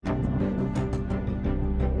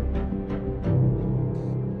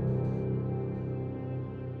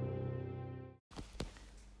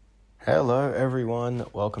Hello, everyone.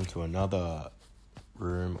 Welcome to another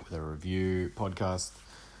Room with a Review podcast.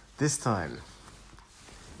 This time,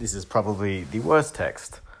 this is probably the worst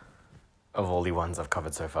text of all the ones I've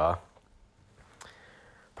covered so far.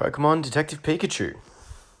 Pokémon Detective Pikachu.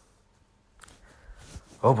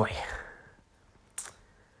 Oh boy.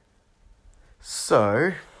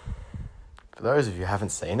 So, for those of you who haven't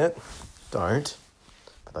seen it, don't.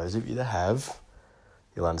 For those of you that have,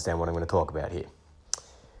 you'll understand what I'm going to talk about here.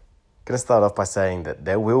 Going to start off by saying that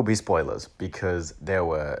there will be spoilers because there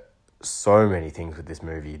were so many things with this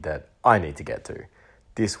movie that I need to get to.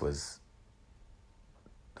 This was...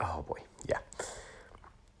 oh boy, yeah.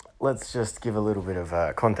 Let's just give a little bit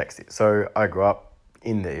of context here. So I grew up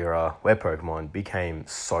in the era where Pokemon became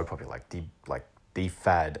so popular, like the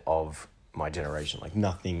fad of my generation. Like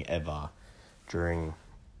nothing ever during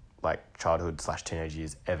like childhood / teenage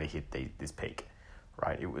years ever hit this peak,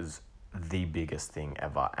 right? It was the biggest thing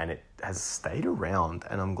ever, and it has stayed around,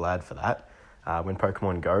 and I'm glad for that. When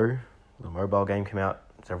Pokemon Go, the mobile game, came out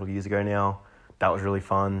several years ago now, that was really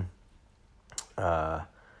fun. And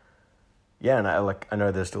I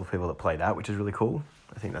know there's still people that play that, which is really cool.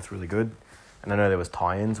 I think that's really good. And I know there was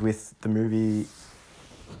tie-ins with the movie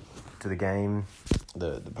to the game,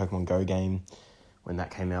 the Pokemon Go game, when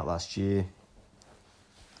that came out last year.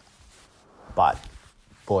 But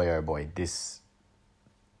boy, oh boy, this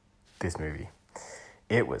movie,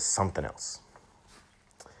 it was something else.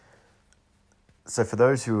 So for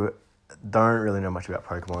those who don't really know much about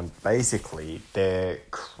Pokemon, basically they're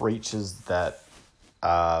creatures that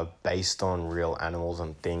are based on real animals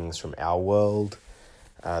and things from our world,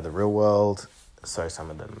 the real world. So some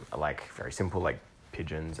of them are like very simple, like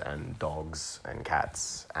pigeons and dogs and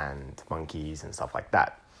cats and monkeys and stuff like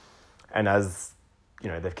that. And as you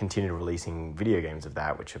know, they've continued releasing video games of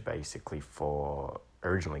that, which are basically for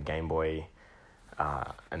originally Game Boy,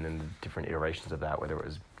 and then the different iterations of that, whether it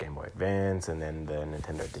was Game Boy Advance and then the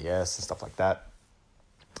Nintendo DS and stuff like that.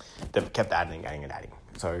 They've kept adding.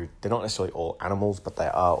 So they're not necessarily all animals, but they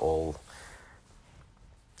are all,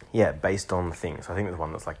 based on things. So I think there's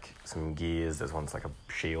one that's like some gears, there's one that's like a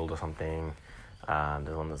shield or something,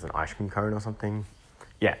 there's one that's an ice cream cone or something.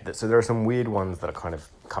 Yeah, so there are some weird ones that are kind of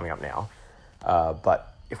coming up now. But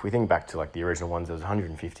if we think back to like the original ones, there was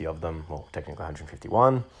 150 of them, well, technically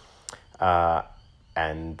 151.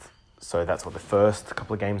 And so that's what the first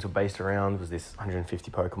couple of games were based around, was this 150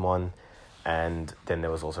 Pokemon. And then there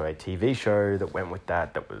was also a TV show that went with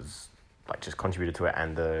that was like just contributed to it,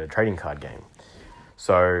 and the trading card game.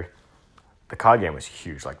 So the card game was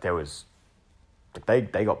huge. Like there was, they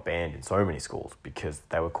got banned in so many schools because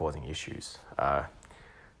they were causing issues.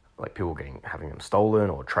 Like people having them stolen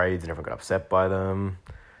or trades, and everyone got upset by them.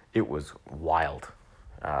 It was wild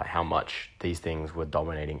how much these things were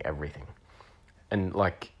dominating everything. And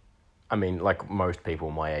like most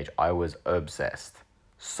people my age, I was obsessed.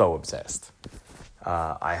 So obsessed.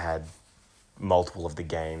 I had multiple of the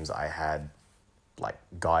games. I had like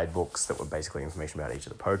guidebooks that were basically information about each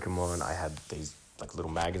of the Pokemon. I had these like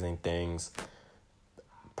little magazine things,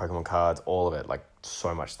 Pokemon cards, all of it, like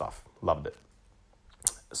so much stuff. Loved it.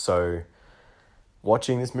 So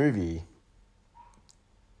watching this movie,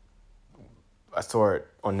 I saw it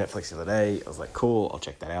on Netflix the other day. I was like, cool, I'll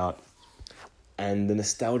check that out. And the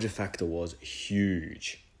nostalgia factor was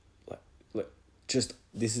huge.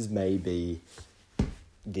 This is maybe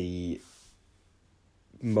the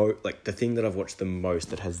thing that I've watched the most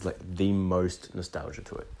that has like the most nostalgia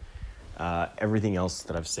to it. Everything else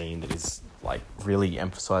that I've seen that is like really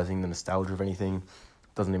emphasizing the nostalgia of anything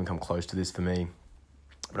doesn't even come close to this for me.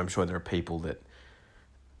 But I'm sure there are people that,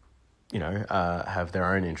 have their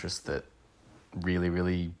own interests that really,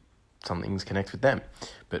 really some things connect with them.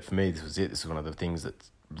 But for me, this was it. This is one of the things that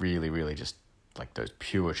really, really just like those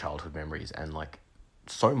pure childhood memories. And like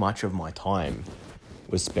so much of my time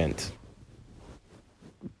was spent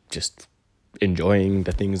just enjoying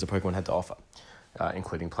the things that Pokemon had to offer,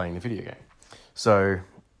 including playing the video game. So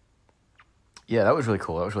yeah, that was really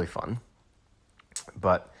cool. That was really fun.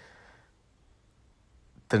 But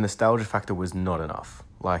the nostalgia factor was not enough.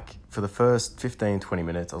 Like for the first 15, 20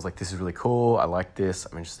 minutes, I was like, this is really cool. I like this.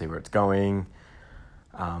 I'm interested to see where it's going.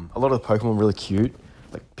 A lot of the Pokemon were really cute.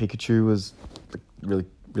 Like Pikachu was like, really,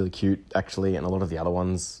 really cute actually. And a lot of the other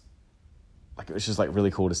ones, like it was just like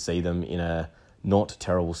really cool to see them in a not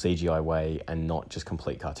terrible CGI way and not just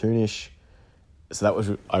complete cartoonish.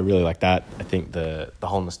 So I really like that. I think the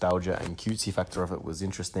whole nostalgia and cutesy factor of it was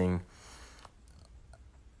interesting.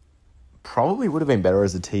 Probably would have been better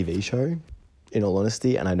as a TV show, in all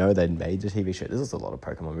honesty. And I know they'd made the TV show. There's a lot of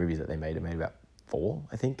Pokemon movies that they made. It made about 4,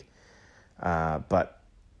 I think. But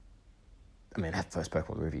I mean, that first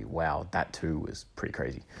Pokemon movie, wow, that too was pretty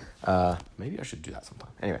crazy. Maybe I should do that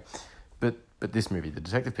sometime. Anyway, but this movie, the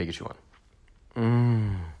Detective Pikachu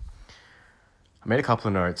one, I made a couple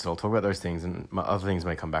of notes, and I'll talk about those things, and my other things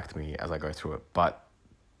may come back to me as I go through it, but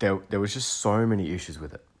there was just so many issues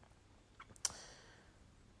with it.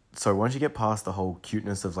 So once you get past the whole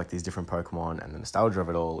cuteness of like these different Pokemon and the nostalgia of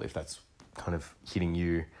it all, if that's kind of hitting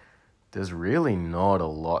you, there's really not a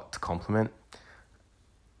lot to compliment.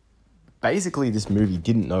 Basically, this movie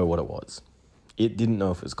didn't know what it was. It didn't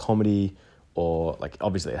know if it was comedy or, like,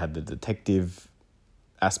 obviously it had the detective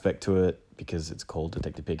aspect to it because it's called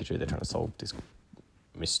Detective Pikachu. They're trying to solve this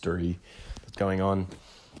mystery that's going on.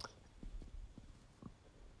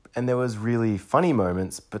 And there was really funny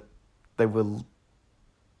moments, but they were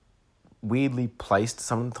weirdly placed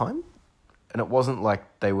some of the time. And it wasn't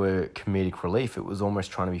like they were comedic relief. It was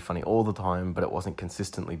almost trying to be funny all the time, but it wasn't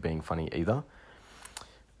consistently being funny either.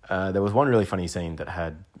 There was one really funny scene that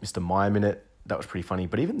had Mr. Mime in it. That was pretty funny.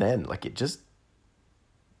 But even then, like, it just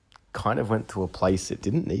kind of went to a place it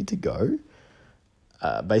didn't need to go.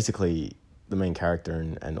 Basically, the main character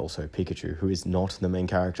and also Pikachu, who is not the main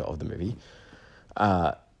character of the movie,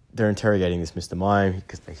 they're interrogating this Mr. Mime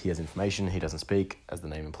because he has information. He doesn't speak. As the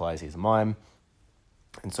name implies, he's a mime.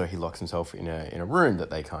 And so he locks himself in a room that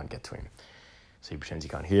they can't get to him. So he pretends he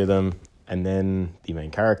can't hear them. And then the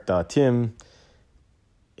main character, Tim,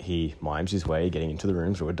 he mimes his way getting into the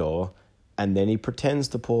room through a door. And then he pretends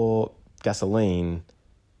to pour gasoline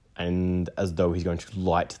and as though he's going to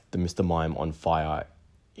light the Mr. Mime on fire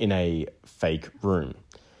in a fake room.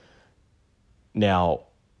 Now,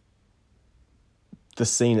 the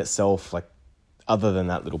scene itself, like, other than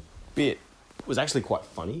that little bit, was actually quite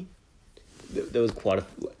funny. There was quite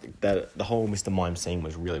the whole Mr. Mime scene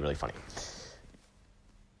was really, really funny.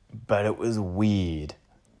 But it was weird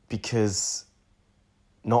because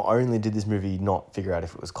not only did this movie not figure out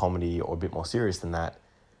if it was comedy or a bit more serious than that,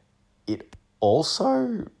 it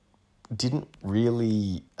also didn't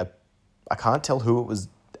really... I can't tell who it was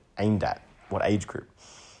aimed at, what age group.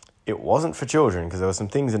 It wasn't for children because there were some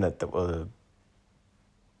things in it that were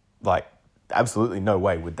like, absolutely no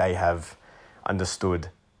way would they have understood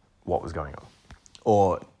what was going on.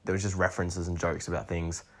 Or there was just references and jokes about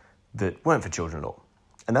things that weren't for children at all.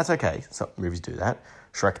 And that's okay. Some movies do that.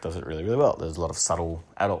 Shrek does it really, really well. There's a lot of subtle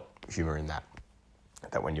adult humor in that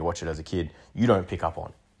when you watch it as a kid, you don't pick up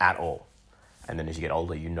on at all. And then as you get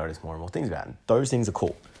older, you notice more and more things about it. And those things are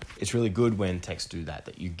cool. It's really good when texts do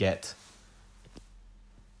that you get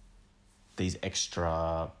these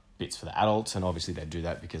extra bits for the adults. And obviously they do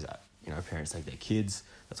that because, parents take their kids.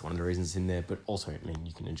 That's one of the reasons it's in there. But also,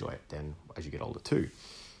 you can enjoy it then as you get older too.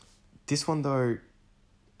 This one, though,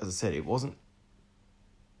 as I said, it wasn't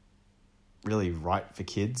really right for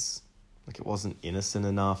kids. Like, it wasn't innocent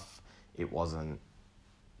enough. It wasn't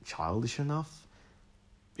childish enough.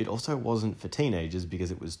 It also wasn't for teenagers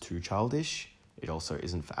because it was too childish. It also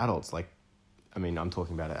isn't for adults. I'm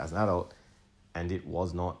talking about it as an adult, and it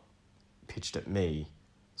was not pitched at me.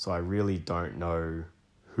 So I really don't know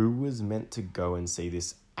who was meant to go and see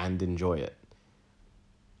this and enjoy it.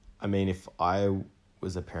 If I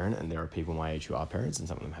was a parent, and there are people my age who are parents, and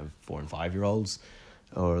some of them have 4 and 5-year-olds,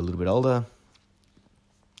 or a little bit older,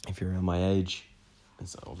 if you're around my age, and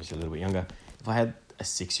so obviously a little bit younger, if I had a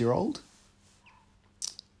 6-year-old,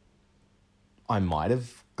 I might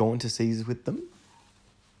have gone to see this with them,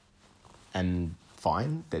 and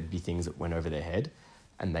fine, there'd be things that went over their head,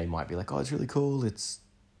 and they might be like, oh, it's really cool, it's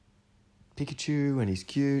Pikachu, and he's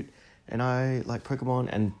cute, and I like Pokemon,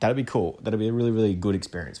 and that'd be cool. That'd be a really, really good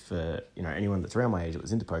experience for, anyone that's around my age that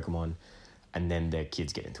was into Pokemon, and then their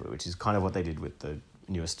kids get into it, which is kind of what they did with the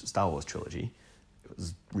newest Star Wars trilogy. It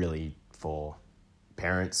was really for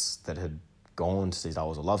parents that had gone to see Star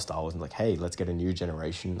Wars or love Star Wars and like, hey, let's get a new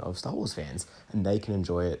generation of Star Wars fans, and they can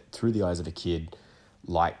enjoy it through the eyes of a kid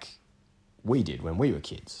like we did when we were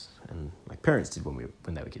kids, and like parents did when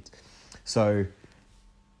they were kids. So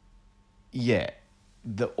yeah,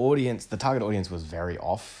 the target audience was very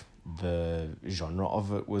off. The genre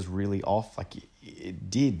of it was really off. Like, it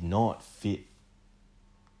did not fit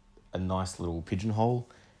a nice little pigeonhole,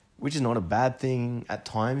 which is not a bad thing at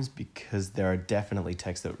times because there are definitely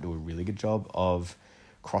texts that do a really good job of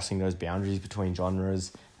crossing those boundaries between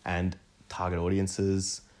genres and target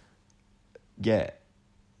audiences. Yeah,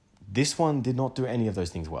 this one did not do any of those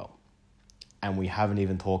things well. And we haven't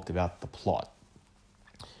even talked about the plot.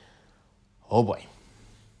 Oh boy.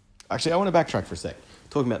 Actually, I want to backtrack for a sec.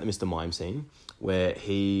 Talking about the Mr. Mime scene where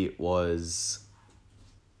he was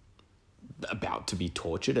about to be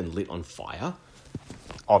tortured and lit on fire.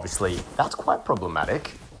 Obviously, that's quite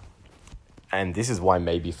problematic. And this is why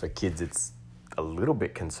maybe for kids it's a little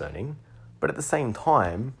bit concerning. But at the same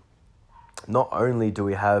time, not only do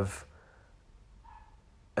we have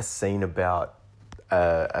a scene about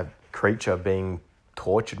a creature being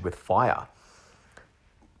tortured with fire,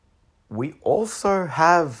 we also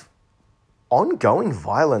have ongoing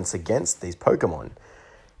violence against these Pokemon.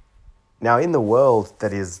 Now, in the world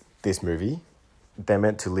that is this movie, they're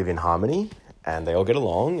meant to live in harmony and they all get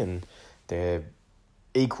along and they're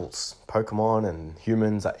equals. Pokemon and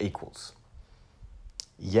humans are equals.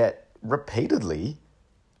 Yet, repeatedly,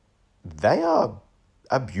 they are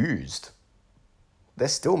abused. They're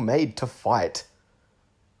still made to fight.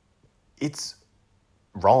 It's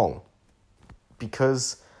wrong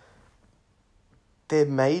because it's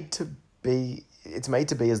made to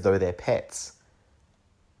be as though they're pets.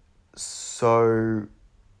 So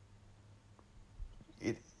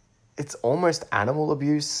it's almost animal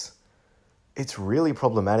abuse. It's really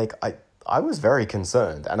problematic. I was very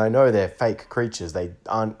concerned, and I know they're fake creatures. They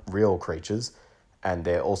aren't real creatures, and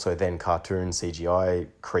they're also then cartoon CGI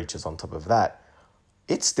creatures on top of that.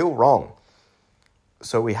 It's still wrong.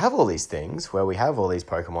 So we have all these things where we have all these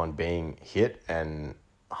Pokemon being hit and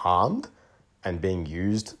harmed and being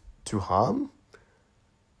used to harm.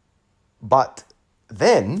 But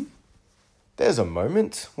then there's a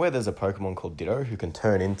moment where there's a Pokemon called Ditto who can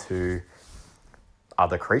turn into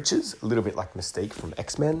other creatures, a little bit like Mystique from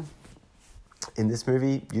X-Men in this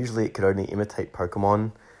movie. Usually it could only imitate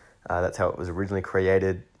Pokemon. That's how it was originally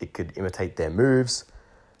created. It could imitate their moves.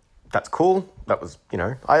 That's cool. That was,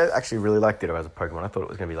 I actually really liked Ditto as a Pokemon. I thought it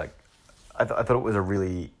was going to be I thought it was a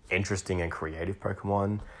really interesting and creative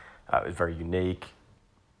Pokemon. It was very unique.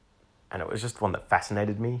 And it was just one that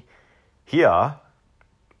fascinated me. Here,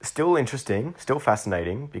 still interesting, still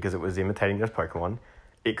fascinating, because it was imitating those Pokemon.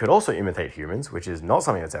 It could also imitate humans, which is not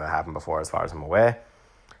something that's ever happened before as far as I'm aware.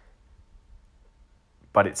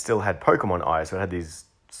 But it still had Pokemon eyes, so it had these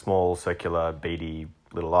small, circular, beady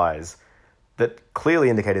little eyes that clearly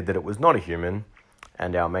indicated that it was not a human,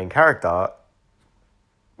 and our main character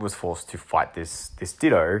was forced to fight this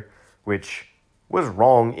Ditto, which was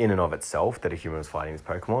wrong in and of itself that a human was fighting this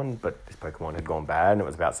Pokemon, but this Pokemon had gone bad, and it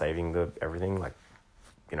was about saving everything.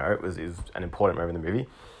 It was an important moment in the movie.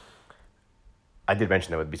 I did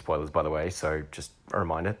mention there would be spoilers, by the way, so just a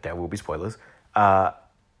reminder, there will be spoilers.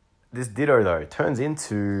 This Ditto, though, turns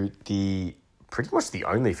into pretty much the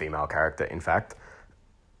only female character, in fact,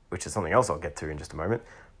 which is something else I'll get to in just a moment.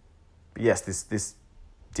 But yes, this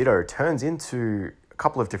Ditto turns into a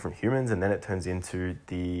couple of different humans, and then it turns into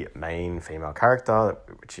the main female character,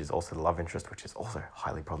 which is also the love interest, which is also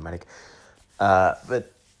highly problematic.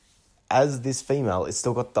 But as this female, it's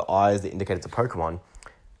still got the eyes that indicate it's a Pokemon.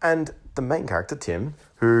 And the main character, Tim,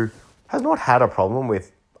 who has not had a problem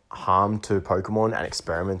with harm to Pokemon and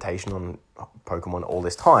experimentation on Pokemon all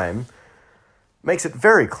this time, makes it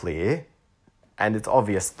very clear, and it's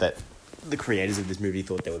obvious that the creators of this movie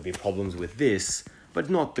thought there would be problems with this, but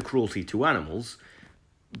not the cruelty to animals.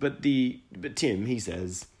 But Tim, he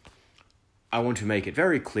says, I want to make it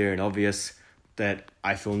very clear and obvious that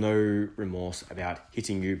I feel no remorse about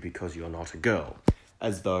hitting you because you're not a girl.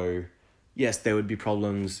 As though, yes, there would be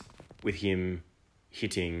problems with him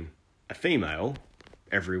hitting a female.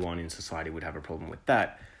 Everyone in society would have a problem with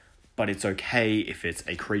that. But it's okay if it's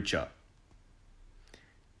a creature.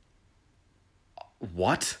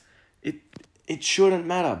 What? It shouldn't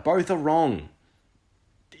matter. Both are wrong.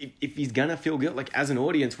 If he's gonna feel guilt, as an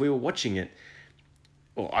audience, we were watching it,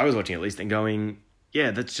 or I was watching it at least, and going, yeah,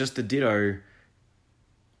 that's just a Ditto.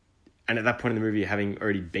 And at that point in the movie, having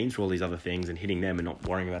already been through all these other things and hitting them and not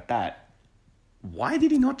worrying about that, why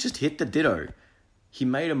did he not just hit the Ditto? He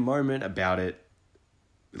made a moment about it,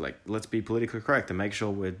 let's be politically correct and make sure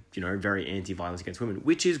we're, very anti-violence against women,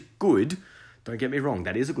 which is good. Don't get me wrong,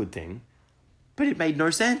 that is a good thing. But it made no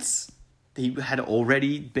sense. He had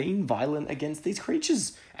already been violent against these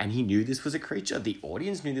creatures, and he knew this was a creature. The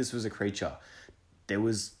audience knew this was a creature. There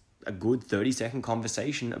was a good 30-second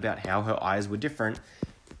conversation about how her eyes were different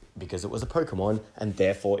because it was a Pokemon, and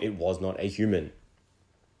therefore it was not a human.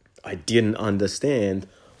 I didn't understand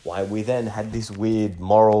why we then had this weird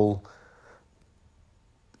moral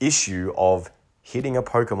issue of hitting a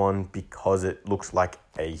Pokemon because it looks like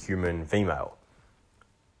a human female.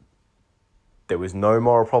 There was no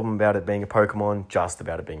moral problem about it being a Pokemon, just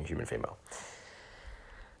about it being a human female.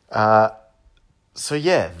 So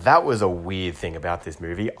yeah, that was a weird thing about this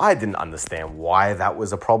movie. I didn't understand why that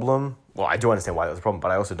was a problem. Well, I do understand why that was a problem,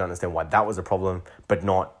 but I also don't understand why that was a problem, but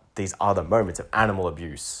not these other moments of animal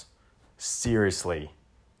abuse. Seriously.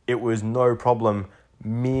 It was no problem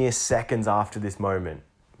mere seconds after this moment,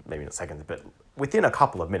 maybe not seconds, but within a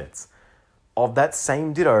couple of minutes, of that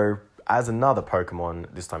same Ditto as another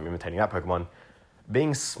Pokemon, this time imitating that Pokemon,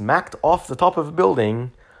 being smacked off the top of a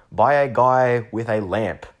building by a guy with a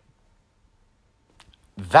lamp.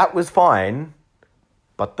 That was fine,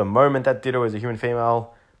 but the moment that Ditto is a human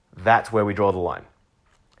female, that's where we draw the line.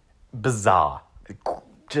 Bizarre.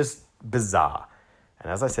 Just bizarre.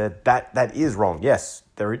 And as I said, that is wrong. Yes,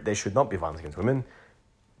 there should not be violence against women.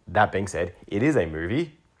 That being said, it is a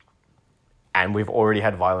movie, and we've already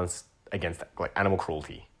had violence against like animal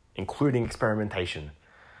cruelty, including experimentation.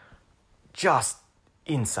 Just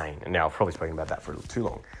insane. And now I've probably spoken about that for a little too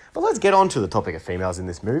long. But let's get on to the topic of females in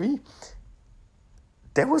this movie.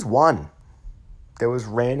 There was one. There was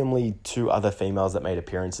randomly 2 other females that made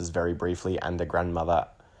appearances very briefly and the grandmother.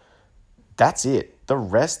 That's it. The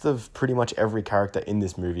rest of pretty much every character in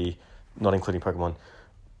this movie, not including Pokemon,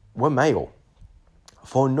 were male.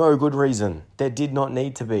 For no good reason. There did not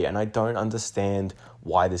need to be, and I don't understand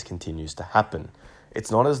why this continues to happen. It's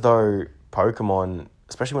not as though Pokemon,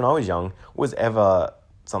 especially when I was young, was ever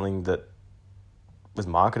something that was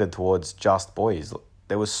marketed towards just boys.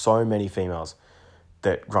 There were so many females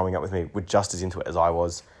that growing up with me were just as into it as I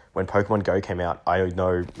was. When Pokemon Go came out, I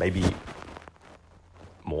know maybe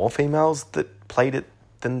more females that played it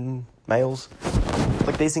than males.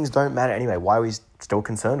 Like, these things don't matter anyway. Why are we still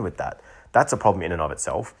concerned with that? That's a problem in and of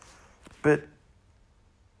itself. But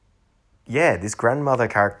yeah, this grandmother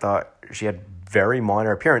character, she had very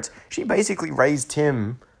minor appearance. She basically raised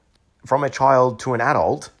Tim from a child to an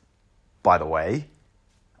adult, by the way.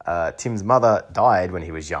 Tim's mother died when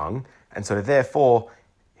he was young, and so therefore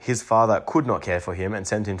his father could not care for him and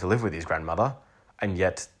sent him to live with his grandmother. And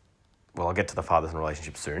yet, well, I'll get to the fathers and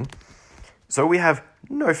relationship soon. So we have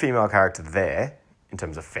no female character there in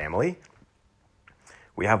terms of family.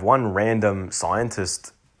 We have one random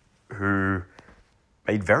scientist who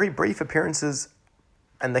made very brief appearances,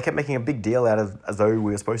 and they kept making a big deal out of as though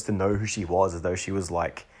we were supposed to know who she was, as though she was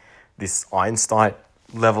like this Einstein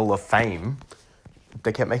level of fame.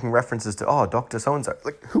 They kept making references to, oh, Dr. So-and-so.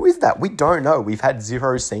 Like, who is that? We don't know. We've had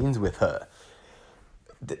 0 scenes with her.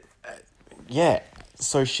 Yeah,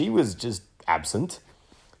 so she was just absent.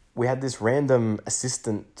 We had this random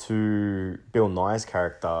assistant to Bill Nye's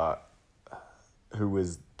character, who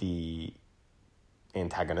was the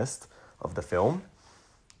antagonist of the film,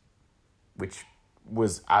 which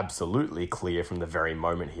was absolutely clear from the very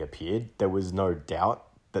moment he appeared. There was no doubt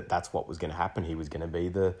that that's what was going to happen. He was going to be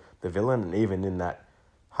the villain. And even in that,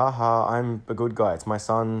 haha, I'm a good guy, it's my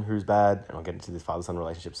son who's bad, and I'll get into this father-son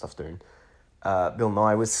relationship stuff soon, Bill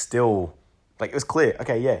Nye was still, like, it was clear,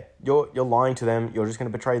 okay, yeah, you're lying to them, you're just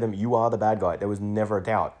going to betray them, you are the bad guy. There was never a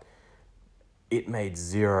doubt. It made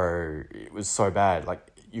 0, it was so bad. Like,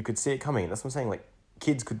 you could see it coming. That's what I'm saying. Like,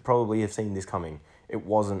 kids could probably have seen this coming. It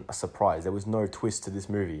wasn't a surprise. There was no twist to this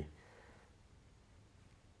movie.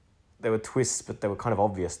 There were twists, but they were kind of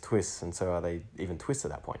obvious twists, and so are they even twists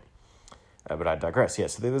at that point? But I digress. Yeah,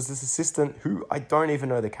 so there was this assistant who I don't even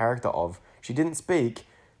know the character of. She didn't speak.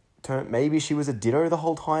 Maybe she was a Ditto the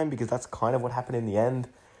whole time, because that's kind of what happened in the end.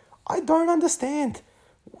 I don't understand.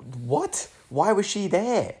 What? Why was she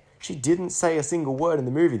there? She didn't say a single word in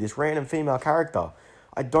the movie, this random female character.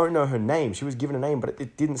 I don't know her name. She was given a name, but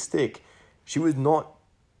it didn't stick. She was not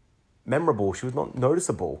memorable. She was not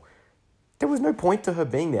noticeable. There was no point to her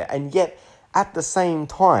being there. And yet, at the same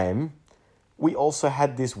time, we also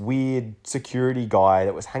had this weird security guy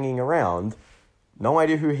that was hanging around. No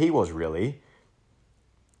idea who he was, really.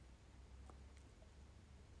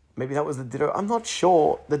 Maybe that was the Ditto. I'm not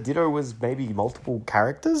sure. The Ditto was maybe multiple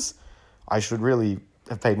characters. I should really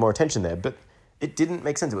have paid more attention there, but it didn't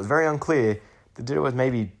make sense. It was very unclear. The Ditto was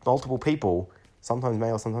maybe multiple people, sometimes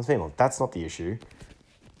male, sometimes female. That's not the issue.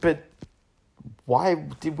 But why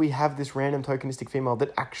did we have this random tokenistic female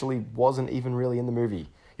that actually wasn't even really in the movie?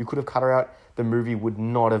 You could have cut her out. The movie would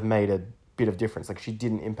not have made a bit of difference. Like, she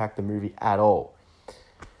didn't impact the movie at all.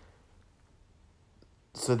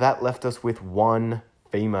 So that left us with one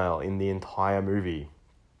female in the entire movie.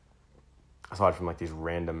 Aside from, like, these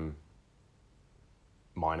random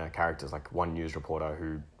minor characters, like one news reporter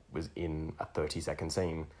who was in a 30-second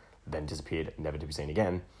scene, then disappeared, never to be seen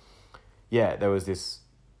again. Yeah, there was this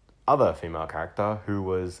other female character who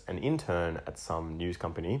was an intern at some news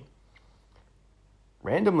company,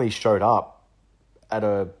 randomly showed up at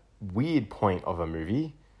a weird point of a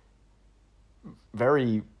movie,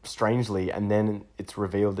 very strangely, and then it's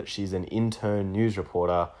revealed that she's an intern news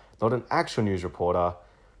reporter, not an actual news reporter,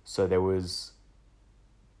 so there was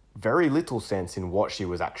very little sense in what she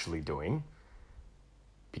was actually doing.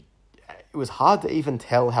 It was hard to even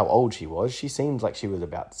tell how old she was. She seemed like she was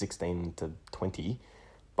about 16 to 20,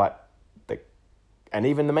 and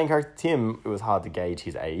even the main character, Tim, it was hard to gauge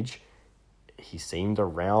his age. he seemed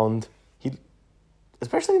around...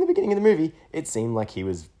 Especially in the beginning of the movie, it seemed like he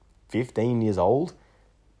was 15 years old,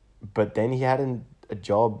 but then he had a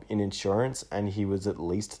job in insurance and he was at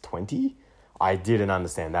least 20. I didn't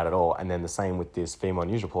understand that at all. And then the same with this female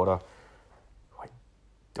news reporter. I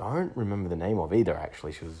don't remember the name of either,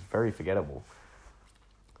 actually. She was very forgettable.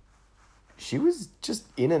 She was just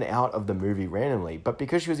in and out of the movie randomly, but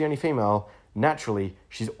because she was the only female, naturally,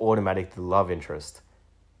 she's automatically the love interest.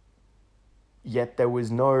 Yet there was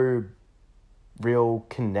no real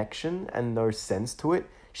connection and no sense to it.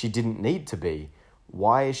 She didn't need to be.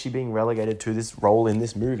 Why is she being relegated to this role in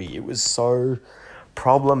this movie? It was so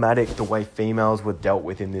problematic the way females were dealt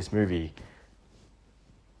with in this movie.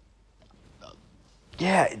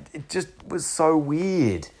 Yeah, it just was so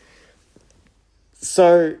weird.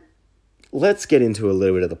 So, let's get into a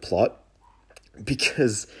little bit of the plot,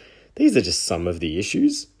 because these are just some of the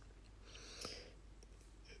issues.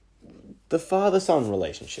 The father-son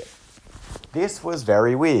relationship. This was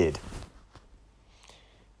very weird.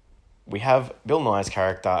 We have Bill Nye's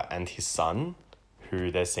character and his son,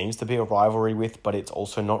 who there seems to be a rivalry with, but it's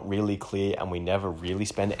also not really clear, and we never really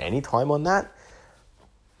spend any time on that.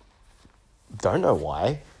 Don't know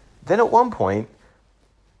why. Then at one point,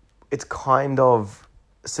 it's kind of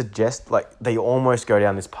they almost go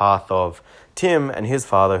down this path of Tim and his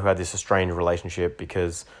father, who had this estranged relationship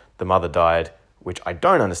because the mother died, which I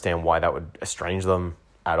don't understand why that would estrange them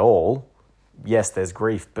at all. Yes, there's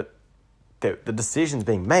grief, but the decisions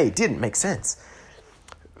being made didn't make sense.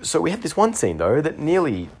 So we had this one scene, though, that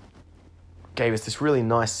nearly gave us this really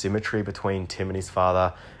nice symmetry between Tim and his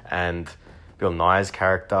father and Bill Nye's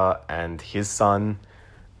character and his son.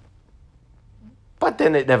 But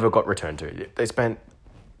then it never got returned to. They spent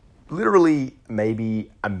literally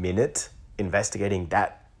maybe a minute investigating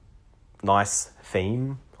that nice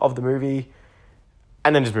theme of the movie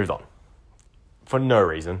and then just moved on. For no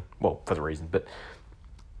reason. Well, for the reason, but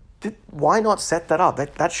why not set that up?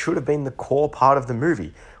 That should have been the core part of the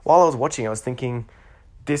movie. While I was watching, I was thinking,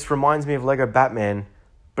 this reminds me of Lego Batman,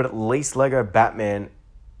 but at least Lego Batman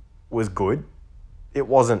was good. It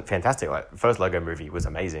wasn't fantastic. Like, the first Lego movie was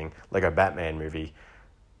amazing. Lego Batman movie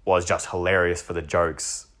was just hilarious for the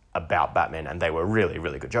jokes about Batman, and they were really,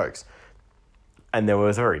 really good jokes. And there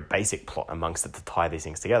was a very basic plot amongst it to tie these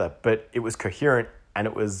things together, but it was coherent, and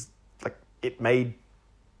it was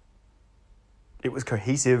it was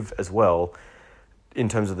cohesive as well in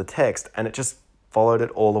terms of the text, and it just followed it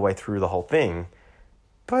all the way through the whole thing.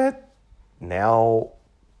 But now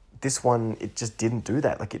this one, it just didn't do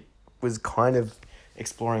that. Like, it was kind of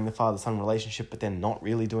exploring the father-son relationship, but then not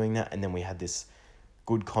really doing that. And then we had this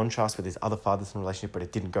good contrast with this other father-son relationship, but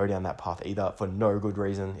it didn't go down that path either for no good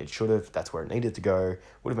reason. It should have. That's where it needed to go.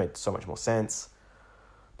 Would have made so much more sense,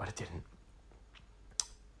 but it didn't.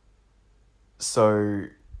 So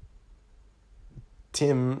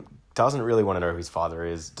Tim doesn't really want to know who his father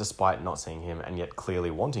is, despite not seeing him and yet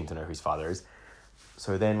clearly wanting to know who his father is.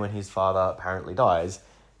 So then when his father apparently dies,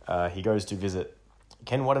 he goes to visit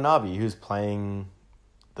Ken Watanabe, who's playing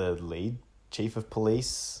the lead chief of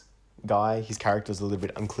police guy. His character's a little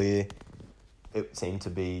bit unclear. It seemed to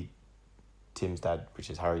be Tim's dad, which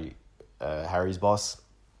is Harry's boss.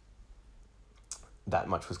 That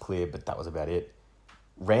much was clear, but that was about it.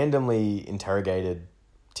 Randomly interrogated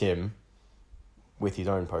Tim with his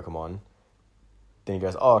own Pokemon. Then he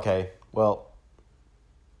goes, oh, okay, well,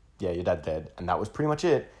 yeah, your dad's dead. And that was pretty much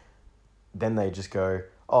it. Then they just go,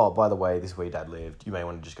 oh, by the way, this is where your dad lived. You may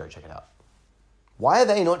want to just go check it out. Why are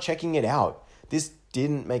they not checking it out? This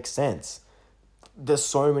didn't make sense. There's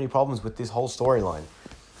so many problems with this whole storyline.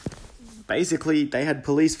 Basically, they had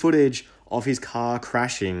police footage of his car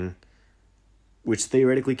crashing, which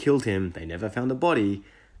theoretically killed him. They never found a body.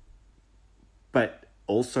 But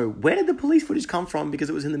also, where did the police footage come from? Because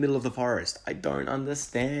it was in the middle of the forest. I don't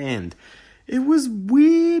understand. It was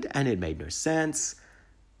weird and it made no sense.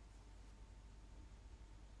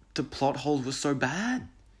 The plot holes were so bad.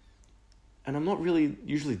 And I'm not really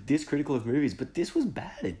usually this critical of movies, but this was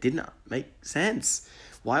bad. It did not make sense.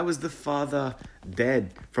 Why was the father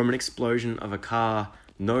dead from an explosion of a car?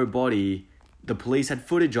 No body. The police had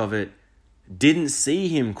footage of it. Didn't see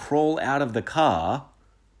him crawl out of the car.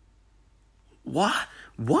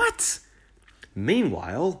 What?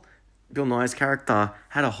 Meanwhile, Bill Nye's character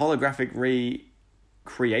had a holographic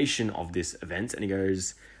recreation of this event, and he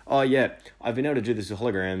goes, oh yeah, I've been able to do this with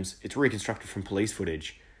holograms. It's reconstructed from police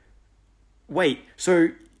footage. Wait, so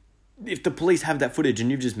if the police have that footage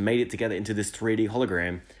and you've just made it together into this 3D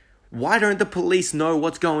hologram, why don't the police know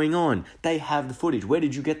what's going on? They have the footage. Where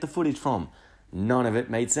did you get the footage from? None of it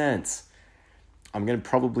made sense. I'm going to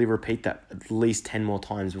probably repeat that at least 10 more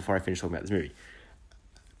times before I finish talking about this movie.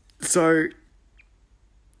 So,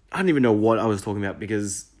 I don't even know what I was talking about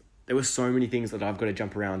because there were so many things that I've got to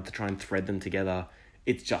jump around to try and thread them together.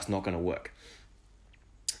 It's just not going to work.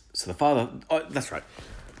 So the father... Oh, that's right.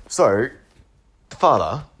 So, the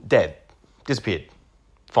father, dead, disappeared.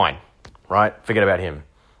 Fine, right? Forget about him.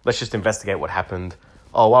 Let's just investigate what happened.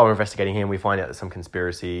 Oh, while we're investigating him, we find out there's some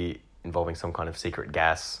conspiracy involving some kind of secret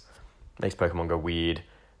gas. Makes Pokemon go weird.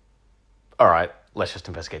 All right, let's just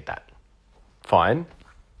investigate that. Fine.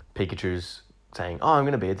 Pikachu's saying, oh, I'm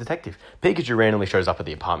going to be a detective. Pikachu randomly shows up at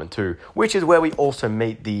the apartment too, which is where we also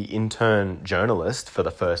meet the intern journalist for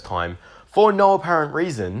the first time. For no apparent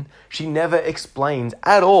reason, she never explains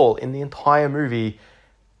at all in the entire movie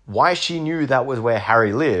why she knew that was where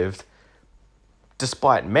Harry lived,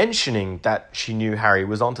 despite mentioning that she knew Harry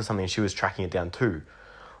was onto something and she was tracking it down too.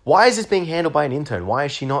 Why is this being handled by an intern? Why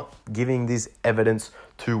is she not giving this evidence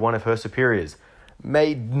to one of her superiors?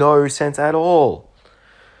 Made no sense at all.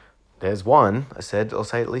 There's one. I'll say it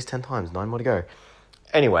at least 10 times. 9 more to go.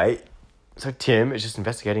 Anyway, so Tim is just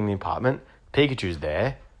investigating the apartment. Pikachu's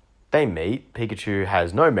there. They meet. Pikachu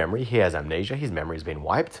has no memory. He has amnesia. His memory's been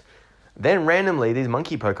wiped. Then randomly, these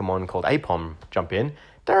monkey Pokemon called Apom jump in.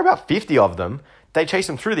 There are about 50 of them. They chase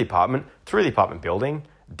him through the apartment building,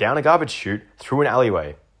 down a garbage chute, through an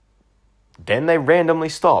alleyway. Then they randomly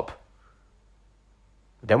stop.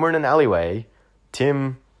 Then we're in an alleyway.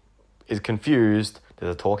 Tim is confused.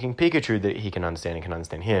 There's a talking Pikachu that he can understand and can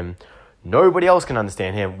understand him. Nobody else can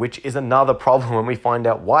understand him, which is another problem when we find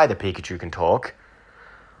out why the Pikachu can talk.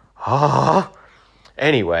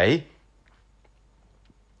 Anyway,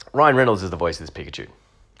 Ryan Reynolds is the voice of this Pikachu.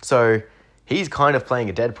 So he's kind of playing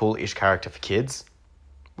a Deadpool-ish character for kids,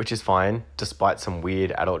 which is fine, despite some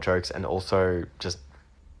weird adult jokes and also just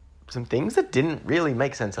some things that didn't really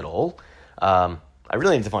make sense at all. I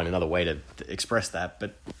really need to find another way to express that,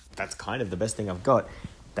 but that's kind of the best thing I've got.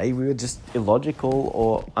 They were just illogical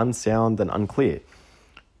or unsound and unclear.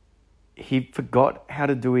 He forgot how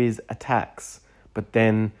to do his attacks, but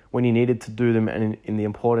then when he needed to do them and in the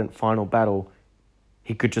important final battle,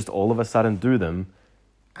 he could just all of a sudden do them.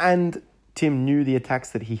 And Tim knew the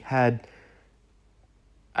attacks that he had,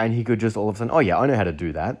 and he could just all of a sudden, oh yeah, I know how to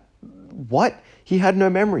do that. What? He had no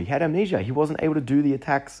memory. He had amnesia. He wasn't able to do the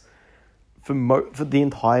attacks for the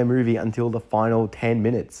entire movie until the final 10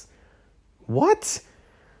 minutes. What?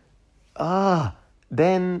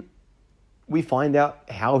 Then we find out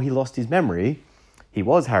how he lost his memory. He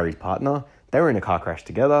was Harry's partner. They were in a car crash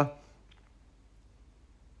together.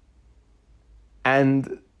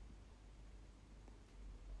 And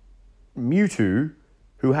Mewtwo,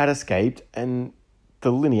 who had escaped, and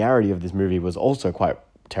the linearity of this movie was also quite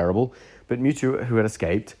terrible, but Mewtwo, who had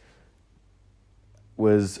escaped,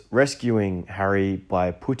 was rescuing Harry by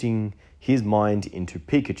putting his mind into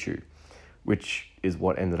Pikachu, which is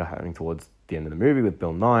what ended up happening towards the end of the movie with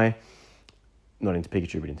Bill Nye. Not into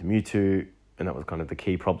Pikachu, but into Mewtwo, and that was kind of the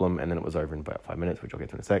key problem, and then it was over in about 5 minutes, which I'll get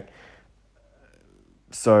to in a sec.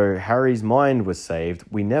 So Harry's mind was saved.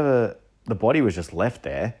 The body was just left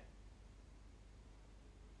there.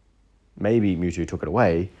 Maybe Mewtwo took it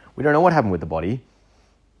away. We don't know what happened with the body.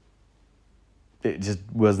 It just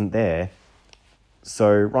wasn't there.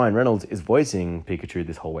 So Ryan Reynolds is voicing Pikachu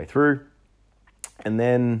this whole way through. And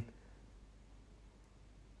then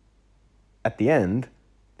at the end,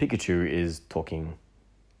 Pikachu is talking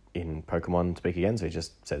in Pokemon speak again. So he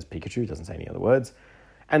just says Pikachu, doesn't say any other words.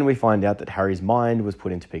 And we find out that Harry's mind was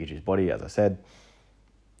put into Pikachu's body, as I said.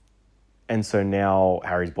 And so now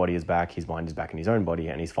Harry's body is back, his mind is back in his own body,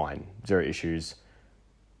 and he's fine. 0 issues.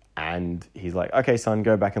 And he's like, okay, son,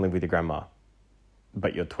 go back and live with your grandma.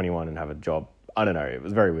 But you're 21 and have a job. I don't know, it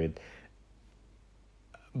was very weird.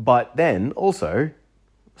 But then, also,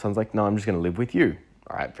 son's like, no, I'm just going to live with you.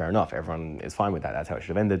 All right, fair enough. Everyone is fine with that. That's how it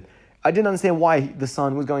should have ended. I didn't understand why the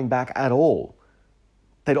son was going back at all.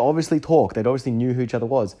 They'd obviously talked. They'd obviously knew who each other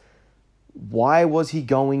was. Why was he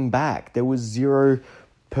going back? There was 0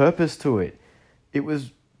 purpose to it. It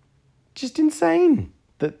was just insane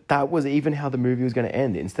that was even how the movie was going to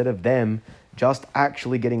end. Instead of them just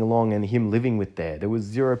actually getting along and him living with there was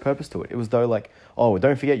 0 purpose to it. It was though like, oh,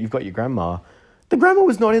 don't forget you've got your grandma. The grandma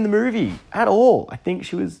was not in the movie at all. I think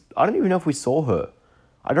she was, I don't even know if we saw her.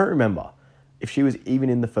 I don't remember if she was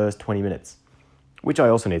even in the first 20 minutes, which I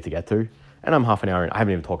also need to get to. And I'm half an hour in. I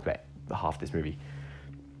haven't even talked about half this movie.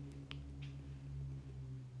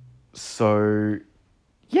 So,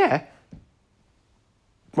 yeah.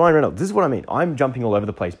 Ryan Reynolds, this is what I mean. I'm jumping all over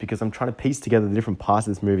the place because I'm trying to piece together the different parts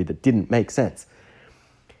of this movie that didn't make sense.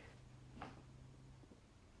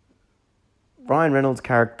 Ryan Reynolds'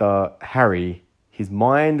 character, Harry, his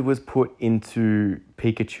mind was put into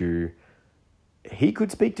Pikachu. He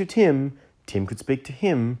could speak to Tim. Tim could speak to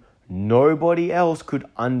him. Nobody else could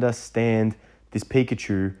understand this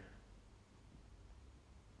Pikachu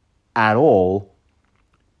at all,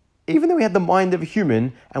 even though he had the mind of a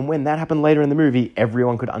human. And when that happened later in the movie,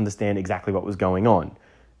 everyone could understand exactly what was going on.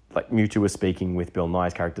 Like Mewtwo was speaking with Bill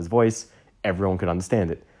Nye's character's voice, everyone could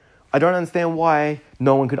understand it. I don't understand why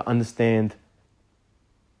no one could understand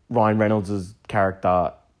Ryan Reynolds'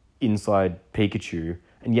 character inside Pikachu.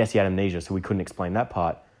 And yes, he had amnesia, so we couldn't explain that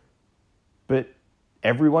part. But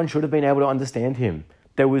everyone should have been able to understand him.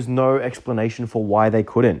 There was no explanation for why they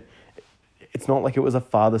couldn't. It's not like it was a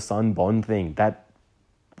father-son bond thing. That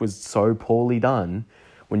was so poorly done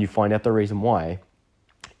when you find out the reason why.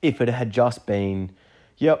 If it had just been,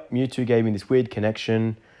 yep, Mewtwo gave me this weird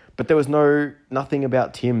connection, but there was nothing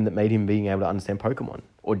about Tim that made him being able to understand Pokemon,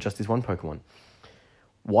 or just this one Pokemon.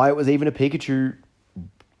 Why it was even a Pikachu,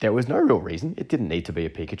 there was no real reason. It didn't need to be a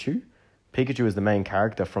Pikachu. Pikachu is the main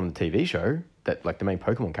character from the TV show, the main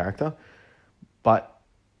Pokemon character, but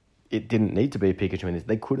it didn't need to be a Pikachu in this.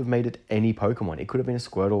 They could have made it any Pokemon. It could have been a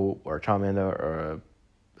Squirtle or a Charmander or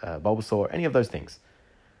a Bulbasaur, any of those things.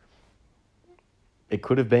 It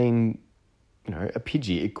could have been, a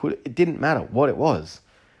Pidgey. It didn't matter what it was.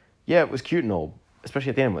 Yeah, it was cute and all,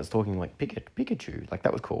 especially at the end when it was talking like Pikachu. Like,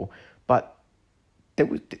 that was cool. But there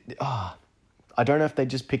was... I don't know if they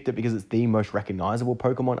just picked it because it's the most recognizable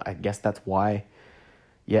Pokemon. I guess that's why.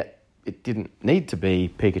 Yet, it didn't need to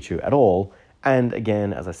be Pikachu at all. And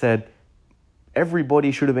again, as I said,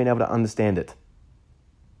 everybody should have been able to understand it.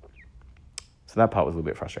 So that part was a little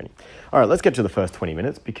bit frustrating. All right, let's get to the first 20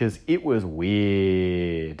 minutes because it was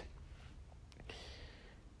weird.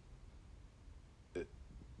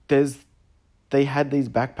 They had these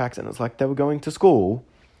backpacks and it's like they were going to school,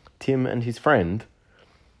 Tim and his friend.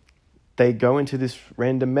 They go into this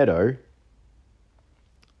random meadow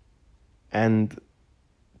and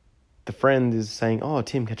the friend is saying, oh,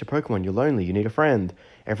 Tim, catch a Pokemon. You're lonely. You need a friend.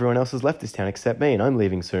 Everyone else has left this town except me and I'm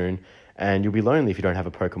leaving soon. And you'll be lonely if you don't have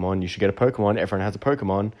a Pokemon. You should get a Pokemon. Everyone has a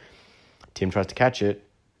Pokemon. Tim tries to catch it.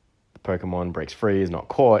 The Pokemon breaks free, is not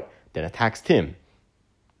caught, then attacks Tim.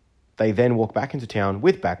 They then walk back into town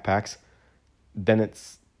with backpacks. Then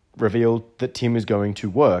it's revealed that Tim is going to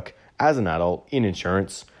work as an adult in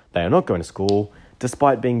insurance. They are not going to school,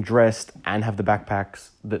 despite being dressed and have the backpacks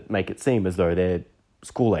that make it seem as though they're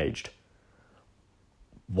school-aged.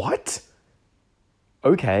 What?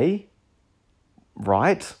 Okay.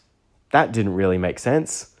 Right. That didn't really make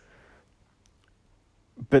sense.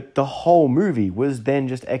 But the whole movie was then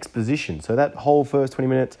just exposition. So that whole first 20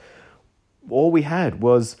 minutes, all we had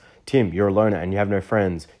was, Tim, you're a loner and you have no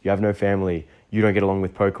friends. You have no family. You don't get along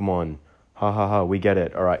with Pokemon. Ha ha ha, we get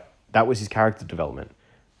it. All right. That was his character development.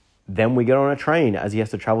 Then we get on a train as he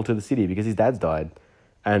has to travel to the city because his dad's died.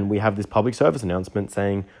 And we have this public service announcement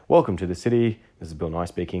saying, welcome to the city. This is Bill Nye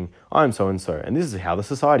speaking. I'm so-and-so, and this is how the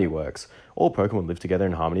society works. All Pokemon live together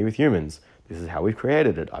in harmony with humans. This is how we've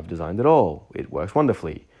created it. I've designed it all. It works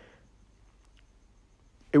wonderfully.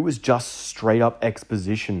 It was just straight up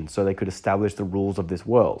exposition so they could establish the rules of this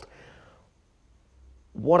world.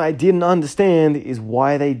 What I didn't understand is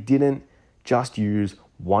why they didn't just use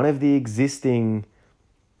one of the existing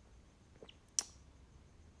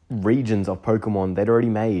regions of Pokemon they'd already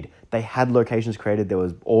made. They had locations created. There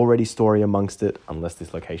was already story amongst it, unless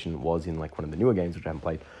this location was in like one of the newer games which I haven't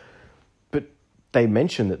played. But they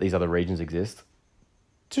mentioned that these other regions exist.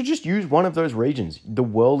 So just use one of those regions. The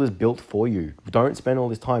world is built for you. Don't spend all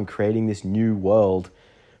this time creating this new world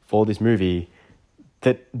for this movie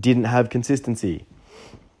that didn't have consistency.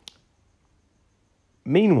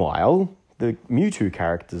 Meanwhile, the Mewtwo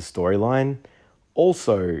character's storyline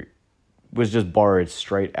also was just borrowed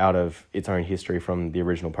straight out of its own history from the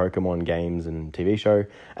original Pokemon games and TV show.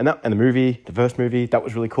 And the movie, the first movie, that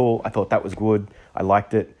was really cool. I thought that was good. I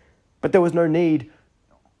liked it. But there was no need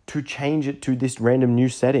to change it to this random new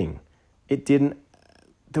setting. There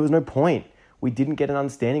was no point. We didn't get an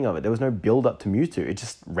understanding of it. There was no build up to Mewtwo. It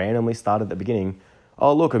just randomly started at the beginning.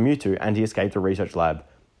 Oh, look, a Mewtwo, and he escaped a research lab.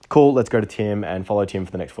 Cool, let's go to Tim and follow Tim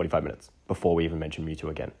for the next 45 minutes before we even mention Mewtwo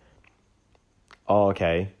again. Oh,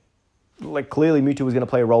 okay. Like, clearly Mewtwo was going to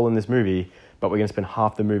play a role in this movie, but we're going to spend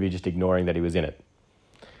half the movie just ignoring that he was in it.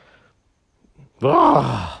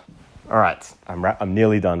 Ugh. All right, I'm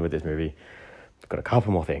nearly done with this movie. I've got a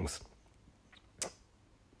couple more things.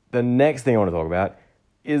 The next thing I want to talk about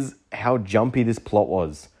is how jumpy this plot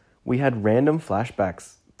was. We had random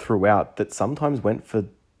flashbacks throughout that sometimes went for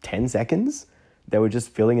 10 seconds. They were just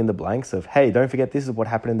filling in the blanks of, hey, don't forget this is what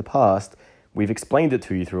happened in the past. We've explained it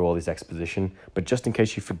to you through all this exposition, but just in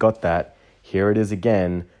case you forgot that, Here it is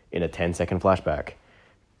again in a 10-second flashback.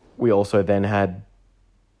 We also then had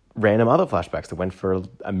random other flashbacks that went for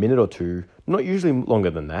a minute or two, not usually longer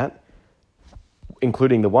than that,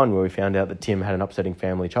 including the one where we found out that Tim had an upsetting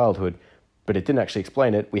family childhood, but it didn't actually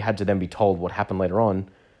explain it. We had to then be told what happened later on.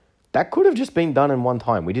 That could have just been done in one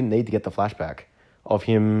time. We didn't need to get the flashback of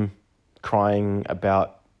him crying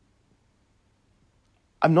about...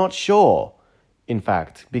 I'm not sure, in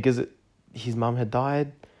fact, because his mum had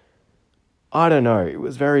died. I don't know. It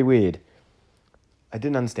was very weird. I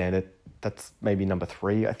didn't understand it. That's maybe number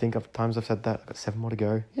 3, I think, of times I've said that. I've got 7 more to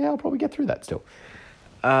go. Yeah, I'll probably get through that still.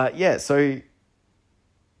 So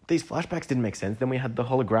these flashbacks didn't make sense. Then we had the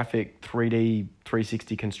holographic 3D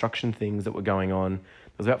 360 construction things that were going on.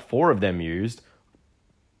 There was about 4 of them used.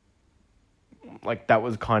 Like, that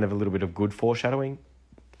was kind of a little bit of good foreshadowing,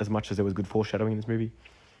 as much as there was good foreshadowing in this movie.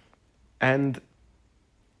 And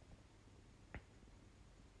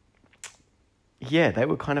yeah, they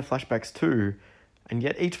were kind of flashbacks too. And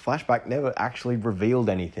yet each flashback never actually revealed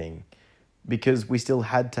anything, because we still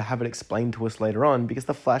had to have it explained to us later on, because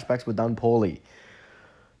the flashbacks were done poorly.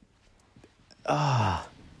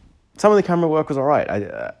 Some of the camera work was all right.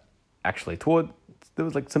 There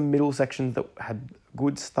was like some middle sections that had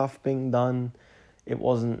good stuff being done. It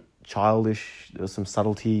wasn't childish. There was some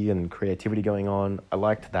subtlety and creativity going on. I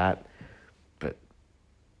liked that. But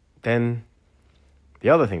then the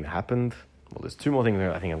other thing that happened, well, there's 2 more things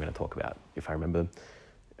that I think I'm going to talk about, if I remember.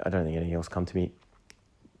 I don't think anything else come to me.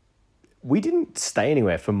 We didn't stay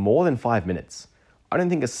anywhere for more than 5 minutes. I don't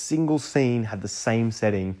think a single scene had the same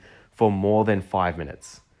setting for more than 5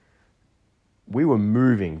 minutes. We were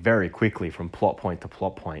moving very quickly from plot point to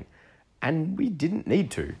plot point, and we didn't need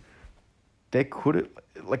to.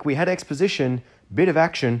 We had exposition, bit of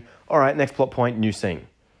action, all right, next plot point, new scene.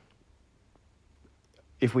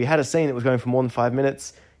 If we had a scene that was going for more than 5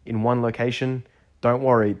 minutes in one location, don't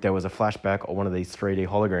worry, there was a flashback or one of these 3D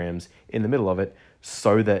holograms in the middle of it,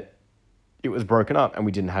 so that it was broken up and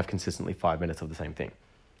we didn't have consistently 5 minutes of the same thing.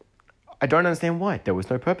 I don't understand why. There was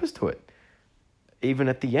no purpose to it. Even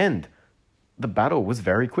at the end, the battle was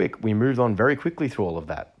very quick. We moved on very quickly through all of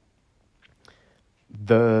that.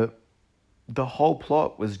 The whole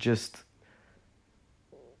plot was just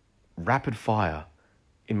rapid fire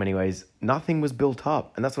in many ways. Nothing was built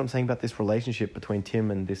up. And that's what I'm saying about this relationship between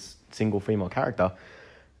Tim and this single female character.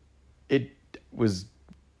 It was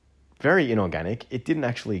very inorganic. It didn't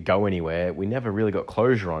actually go anywhere. We never really got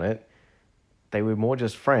closure on it. They were more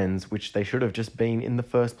just friends, which they should have just been in the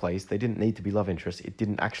first place. They didn't need to be love interests. It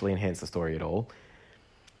didn't actually enhance the story at all.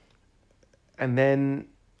 And then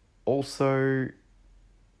also,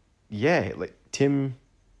 Tim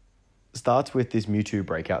starts with this Mewtwo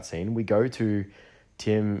breakout scene. We go to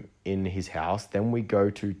Tim in his house. Then we go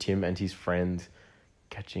to Tim and his friend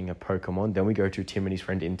catching a Pokemon. Then we go to Tim and his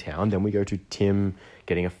friend in town. Then we go to Tim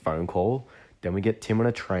getting a phone call. Then we get Tim on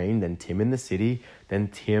a train, then Tim in the city, then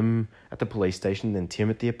Tim at the police station, then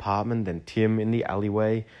Tim at the apartment, then Tim in the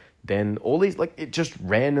alleyway. Then all these, it just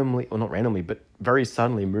randomly, or not randomly, but very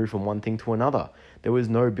suddenly moved from one thing to another. There was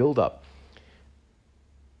no build-up.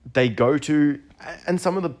 They go to, and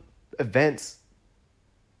some of the events,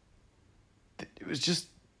 it was just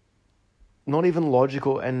not even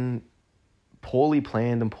logical and poorly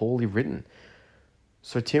planned and poorly written.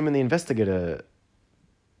 So Tim and the investigator,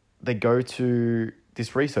 they go to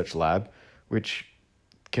this research lab, which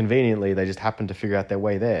conveniently they just happened to figure out their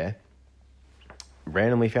way there.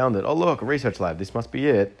 Randomly found it. Oh, look, a research lab. This must be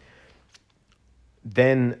it.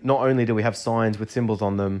 Then not only do we have signs with symbols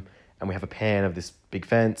on them, and we have a pan of this big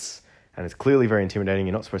fence, and it's clearly very intimidating.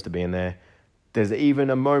 You're not supposed to be in there. There's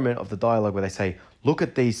even a moment of the dialogue where they say, look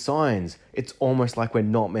at these signs. It's almost like we're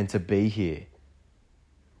not meant to be here.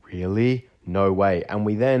 Really? No way. And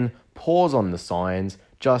we then pause on the signs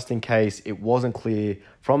just in case it wasn't clear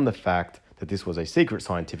from the fact that this was a secret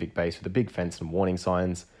scientific base with a big fence and warning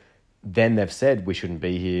signs. Then they've said we shouldn't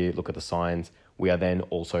be here. Look at the signs. We are then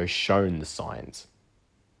also shown the signs.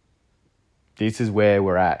 This is where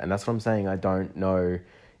we're at. And that's what I'm saying. I don't know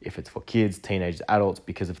if it's for kids, teenagers, adults,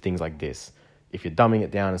 because of things like this. If you're dumbing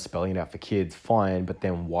it down and spelling it out for kids, fine. But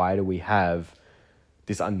then why do we have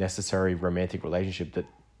this unnecessary romantic relationship that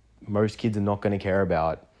most kids are not going to care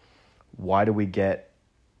about? Why do we get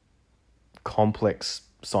complex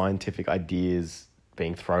scientific ideas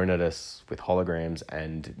being thrown at us with holograms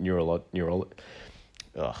and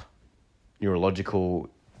neurological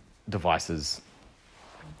devices?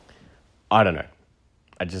 I don't know.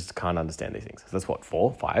 I just can't understand these things. So that's what,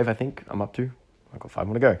 4, 5, I think I'm up to. I've got 5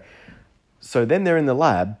 more to go. So then they're in the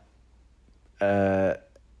lab.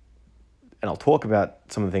 And I'll talk about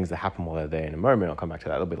some of the things that happen while they're there in a moment. I'll come back to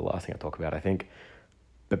that. That'll be the last thing I talk about, I think.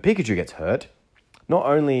 But Pikachu gets hurt. Not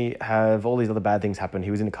only have all these other bad things happened,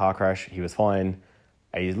 he was in a car crash, he was fine.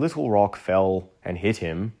 A little rock fell and hit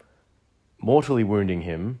him, mortally wounding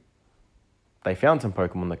him. They found some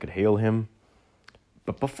Pokemon that could heal him.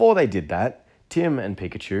 But before they did that, Tim and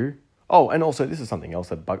Pikachu... Oh, and also, this is something else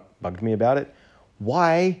that bugged me about it.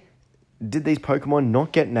 Why did these Pokemon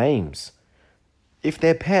not get names? If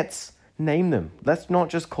they're pets, name them. Let's not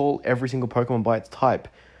just call every single Pokemon by its type.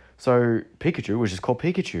 So Pikachu was just called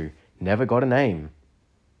Pikachu. Never got a name.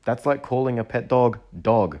 That's like calling a pet dog,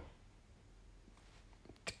 dog.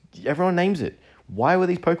 Everyone names it. Why were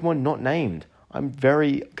these Pokemon not named? I'm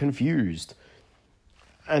very confused.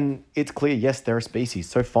 And it's clear, yes, they're a species,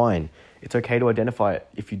 so fine. It's okay to identify it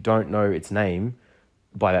if you don't know its name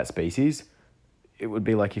by that species. It would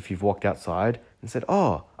be like if you've walked outside and said,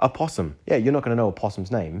 oh, a possum. Yeah, you're not going to know a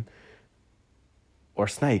possum's name. Or a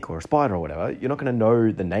snake or a spider or whatever. You're not going to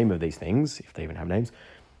know the name of these things, if they even have names.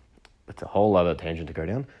 That's a whole other tangent to go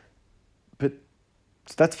down. But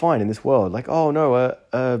that's fine in this world. Like, oh no,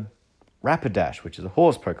 a Rapidash, which is a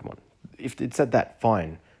horse Pokemon. If it said that,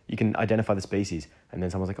 fine. You can identify the species. And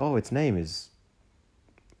then someone's like, oh, its name is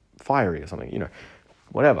Fiery or something, you know.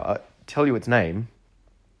 Whatever. Tell you its name.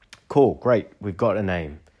 Cool, great, we've got a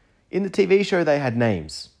name. In the TV show, they had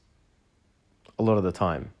names. A lot of the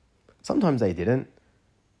time. Sometimes they didn't.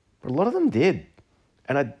 But a lot of them did.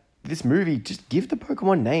 And this movie, just give the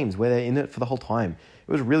Pokemon names where they're in it for the whole time.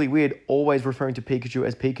 It was really weird always referring to Pikachu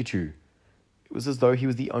as Pikachu. It was as though he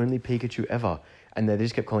was the only Pikachu ever. And they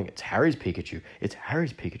just kept calling it, it's Harry's Pikachu. It's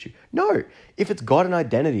Harry's Pikachu. No, if it's got an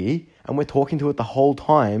identity and we're talking to it the whole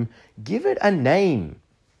time, give it a name.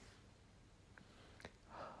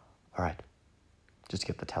 All right, just to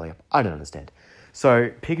get the tally up. I don't understand. So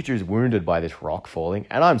Pikachu's wounded by this rock falling.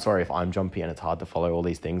 And I'm sorry if I'm jumpy and it's hard to follow all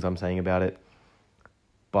these things I'm saying about it.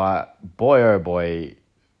 But boy, oh boy.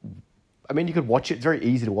 I mean, you could watch it. It's very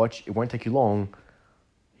easy to watch. It won't take you long.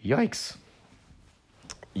 Yikes.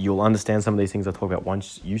 You'll understand some of these things I talk about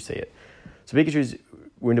once you see it. So Pikachu's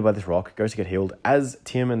wounded by this rock, goes to get healed. As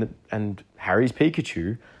Tim and Harry's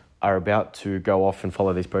Pikachu are about to go off and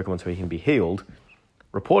follow these Pokemon so he can be healed,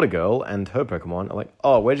 Reporter Girl and her Pokemon are like,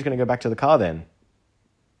 oh, we're just going to go back to the car then.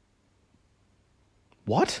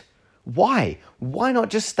 What? Why? Why not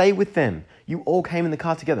just stay with them? You all came in the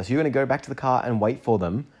car together, so you're going to go back to the car and wait for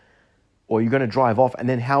them, or you're going to drive off, and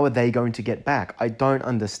then how are they going to get back? I don't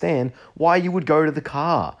understand why you would go to the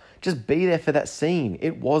car. Just be there for that scene.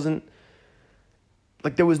 It wasn't...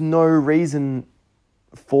 Like, there was no reason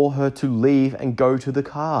for her to leave and go to the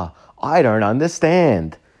car. I don't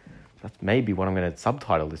understand. That's maybe what I'm going to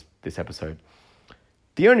subtitle this episode.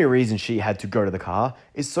 The only reason she had to go to the car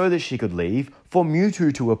is so that she could leave, for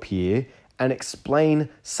Mewtwo to appear and explain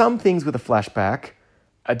some things with a flashback,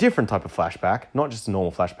 a different type of flashback, not just a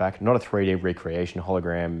normal flashback, not a 3D recreation,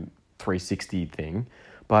 hologram, 360 thing,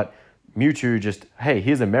 but Mewtwo just, hey,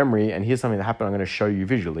 here's a memory and here's something that happened I'm going to show you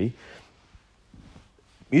visually.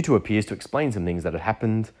 Mewtwo appears to explain some things that had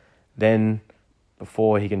happened. Then,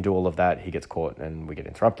 before he can do all of that, he gets caught and we get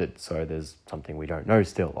interrupted. So there's something we don't know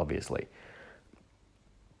still, obviously.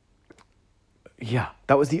 Yeah,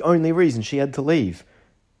 that was the only reason she had to leave,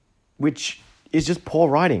 which is just poor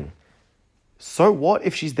writing. So what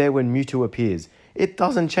if she's there when Mewtwo appears? It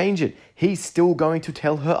doesn't change it. He's still going to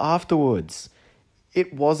tell her afterwards.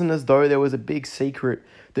 It wasn't as though there was a big secret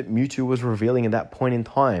that Mewtwo was revealing at that point in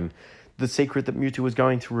time. The secret that Mewtwo was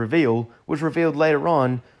going to reveal was revealed later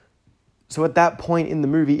on. So at that point in the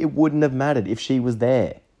movie, it wouldn't have mattered if she was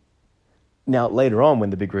there. Now, later on, when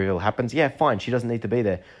the big reveal happens, yeah, fine, she doesn't need to be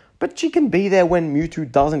there. But she can be there when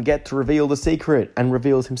Mewtwo doesn't get to reveal the secret and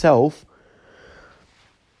reveals himself.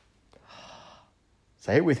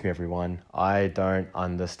 Say it with me, everyone. I don't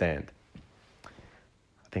understand.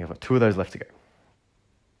 I think I've got 2 of those left to go.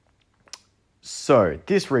 So,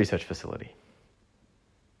 this research facility.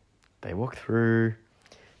 They walk through.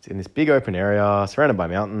 It's in this big open area, surrounded by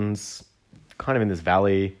mountains, kind of in this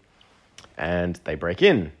valley. And they break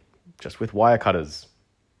in, just with wire cutters.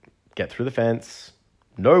 Get through the fence.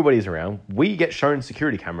 Nobody's around. We get shown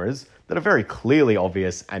security cameras that are very clearly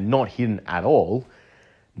obvious and not hidden at all.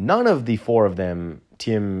 None of the 4 of them,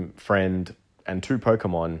 Tim, Friend, and 2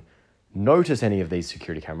 Pokemon, notice any of these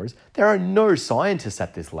security cameras. There are no scientists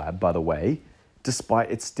at this lab, by the way.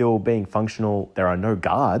 Despite it still being functional, there are no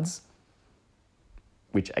guards,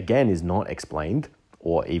 which again is not explained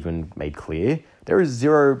or even made clear. There is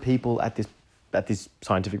 0 people at this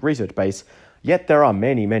scientific research base, yet there are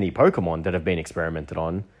many, many Pokemon that have been experimented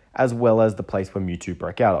on, as well as the place where Mewtwo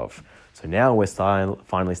broke out of. So now we're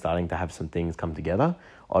finally starting to have some things come together.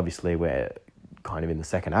 Obviously, we're kind of in the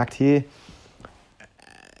second act here.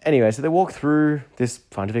 Anyway, so they walk through this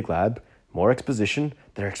scientific lab, more exposition.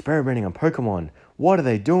 They're experimenting on Pokemon. What are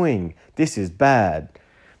they doing? This is bad.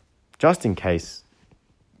 Just in case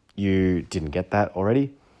you didn't get that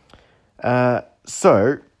already.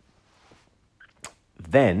 So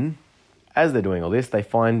then, as they're doing all this, they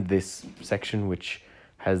find this section which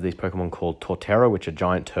has these Pokemon called Torterra, which are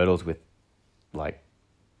giant turtles with, like,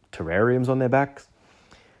 terrariums on their backs.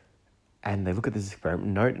 And they look at this experiment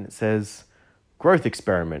note and it says, growth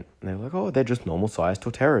experiment. And they're like, oh, they're just normal-sized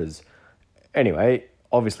Torterras. Anyway,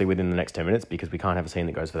 obviously within the next 10 minutes, because we can't have a scene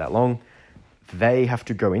that goes for that long, they have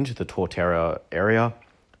to go into the Torterra area,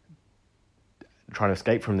 trying to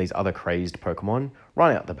escape from these other crazed Pokemon,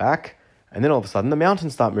 run out the back, and then all of a sudden the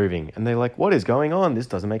mountains start moving. And they're like, what is going on? This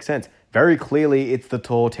doesn't make sense. Very clearly, it's the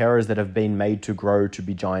Torterras that have been made to grow to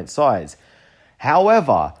be giant size.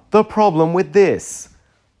 However, the problem with this,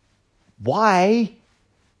 why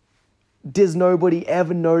does nobody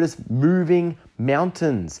ever notice moving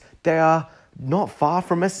mountains? They are not far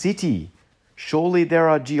from a city. Surely there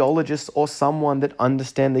are geologists or someone that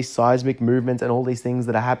understand these seismic movements and all these things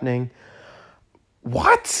that are happening.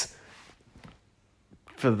 What?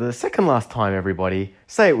 For the second last time, everybody,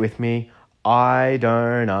 say it with me. I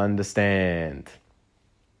don't understand.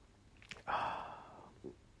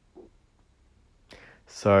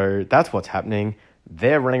 So that's what's happening.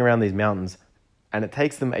 They're running around these mountains, and it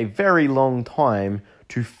takes them a very long time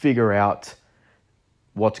to figure out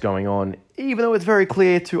what's going on. Even though it's very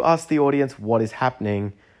clear to us, the audience, what is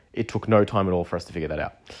happening, it took no time at all for us to figure that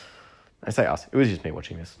out. I say us, it was just me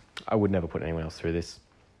watching this. I would never put anyone else through this.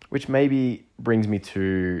 Which maybe brings me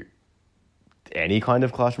to any kind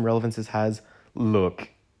of classroom relevance this has. Look,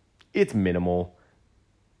 it's minimal.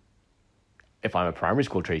 If I'm a primary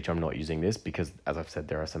school teacher, I'm not using this because, as I've said,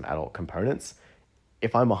 there are some adult components.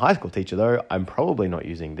 If I'm a high school teacher, though, I'm probably not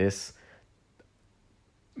using this.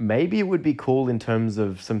 Maybe it would be cool in terms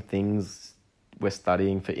of some things we're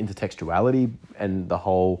studying for intertextuality and the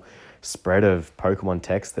whole spread of Pokemon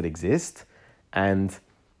text that exist. And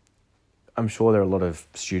I'm sure there are a lot of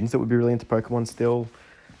students that would be really into Pokemon still.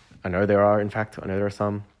 I know there are, in fact. I know there are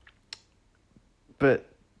some. But,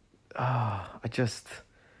 it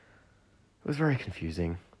was very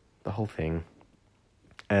confusing, the whole thing.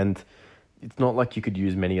 And it's not like you could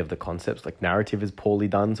use many of the concepts. Like, narrative is poorly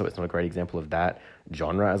done, so it's not a great example of that.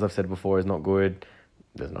 Genre, as I've said before, is not good.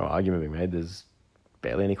 There's no argument being made. There's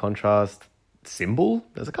barely any contrast. Symbol,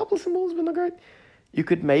 there's a couple of symbols, but not great. You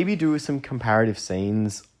could maybe do some comparative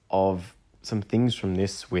scenes of some things from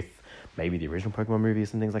this with maybe the original Pokemon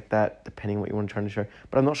movies and things like that, depending on what you want to try to show.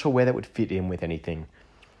 But I'm not sure where that would fit in with anything.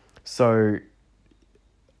 So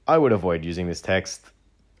I would avoid using this text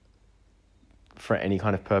for any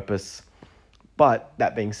kind of purpose. But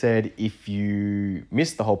that being said, if you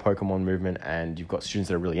miss the whole Pokemon movement and you've got students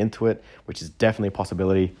that are really into it, which is definitely a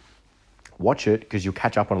possibility, watch it because you'll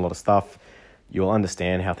catch up on a lot of stuff. You'll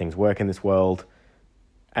understand how things work in this world.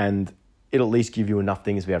 And it'll at least give you enough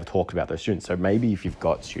things to be able to talk about those students. So maybe if you've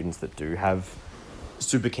got students that do have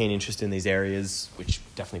super keen interest in these areas, which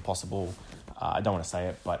definitely possible, I don't want to say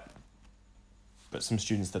it, but some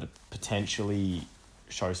students that potentially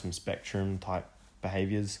show some spectrum type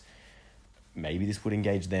behaviors, maybe this would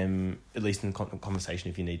engage them, at least in conversation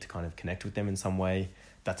if you need to kind of connect with them in some way.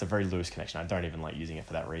 That's a very loose connection. I don't even like using it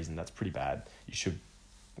for that reason. That's pretty bad. You should,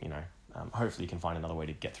 hopefully you can find another way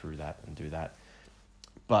to get through that and do that.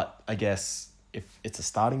 But I guess if it's a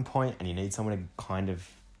starting point and you need someone to kind of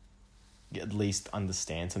at least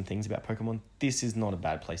understand some things about Pokemon, this is not a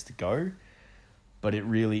bad place to go. But it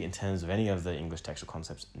really, in terms of any of the English textual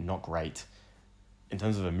concepts, not great. In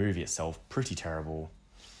terms of a movie itself, pretty terrible.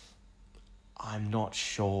 I'm not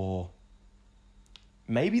sure.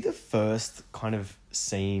 Maybe the first kind of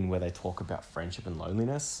scene where they talk about friendship and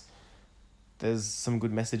loneliness, there's some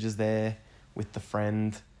good messages there with the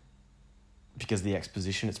friend. Because the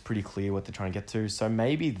exposition, it's pretty clear what they're trying to get to. So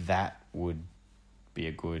maybe that would be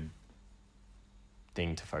a good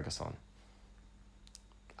thing to focus on.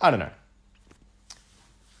 I don't know.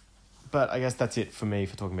 But I guess that's it for me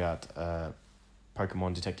for talking about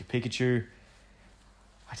Pokemon Detective Pikachu.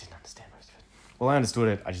 I didn't understand most of it. Well, I understood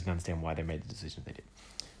it. I just didn't understand why they made the decisions they did.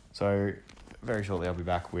 So very shortly I'll be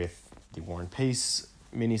back with the War and Peace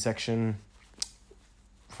mini section.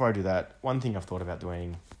 Before I do that, one thing I've thought about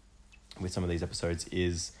doing with some of these episodes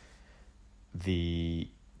is the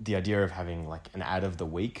idea of having like an ad of the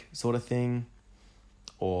week sort of thing,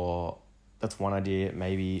 or that's one idea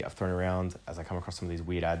maybe I've thrown around as I come across some of these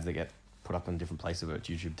weird ads that get put up on different places, whether it's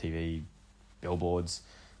YouTube, TV, billboards.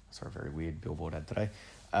 I saw a very weird billboard ad today.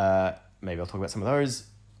 Maybe I'll talk about some of those.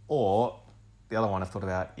 Or the other one I've thought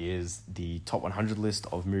about is the top 100 list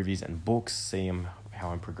of movies and books, seeing how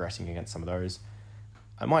I'm progressing against some of those.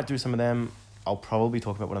 I might do some of them. I'll probably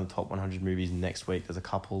talk about one of the top 100 movies next week. There's a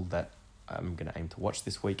couple that I'm going to aim to watch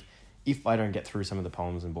this week. If I don't get through some of the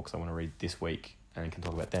poems and books I want to read this week and can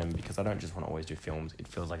talk about them, because I don't just want to always do films. It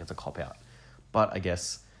feels like it's a cop-out. But I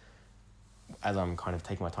guess as I'm kind of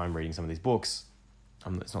taking my time reading some of these books,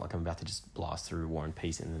 it's not like I'm about to just blast through War and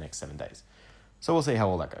Peace in the next 7 days. So we'll see how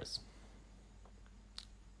all that goes.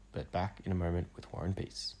 But back in a moment with War and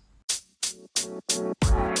Peace.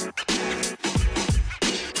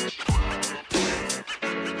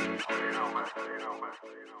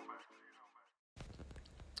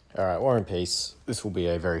 All right, War and Peace. This will be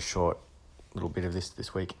a very short little bit of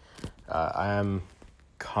this week. I am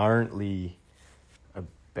currently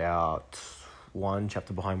about one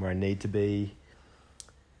chapter behind where I need to be.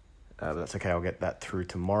 But that's okay, I'll get that through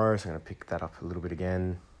tomorrow, so I'm going to pick that up a little bit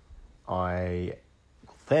again. I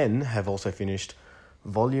then have also finished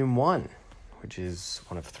Volume 1, which is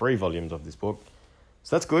one of 3 volumes of this book.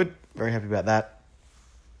 So that's good, very happy about that.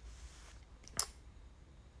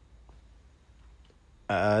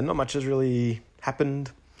 Not much has really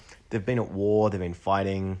happened. They've been at war, they've been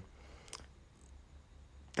fighting.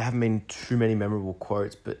 There haven't been too many memorable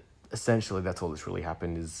quotes, but essentially that's all that's really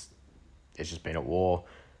happened is it's just been at war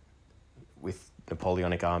with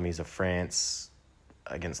Napoleonic armies of France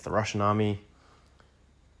against the Russian army.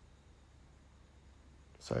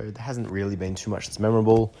 So there hasn't really been too much that's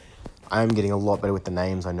memorable. I am getting a lot better with the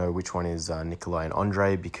names. I know which one is Nikolai and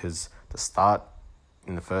Andrei, because the start,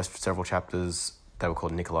 in the first several chapters, they were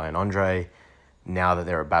called Nikolai and Andrei. Now that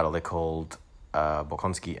they're at battle, they're called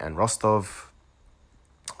Bolkonsky and Rostov.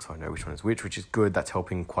 So I know which one is which is good. That's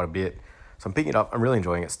helping quite a bit. So I'm picking it up. I'm really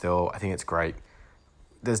enjoying it still. I think it's great.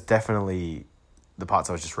 There's definitely, the parts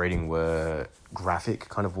I was just reading were graphic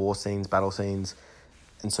kind of war scenes, battle scenes.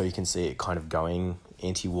 And so you can see it kind of going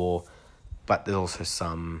anti-war. But there's also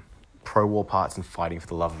some pro-war parts and fighting for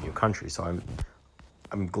the love of your country. So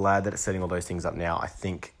I'm glad that it's setting all those things up now. I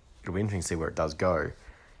think it'll be interesting to see where it does go.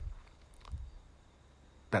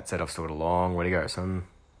 That said, I've still got a long way to go. So I'm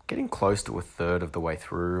getting close to a third of the way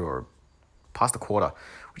through, or past a quarter,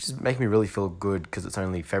 which is making me really feel good because it's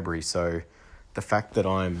only February. So the fact that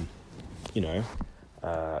I'm,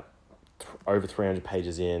 over 300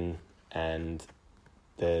 pages in, and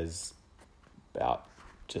there's about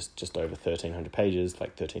just over 1,300 pages,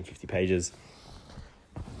 like 1,350 pages.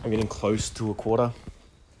 I'm getting close to a quarter.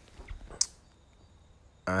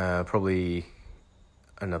 Probably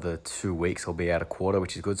another 2 weeks I'll be at a quarter,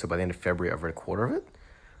 which is good. So by the end of February, I've read a quarter of it.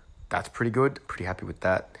 That's pretty good. Pretty happy with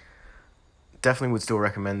that. Definitely would still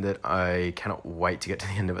recommend it. I cannot wait to get to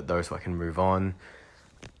the end of it though, so I can move on.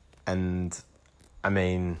 And I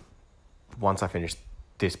mean, once I finish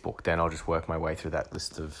this book, then I'll just work my way through that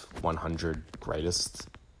list of 100 greatest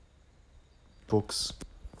books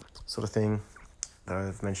sort of thing that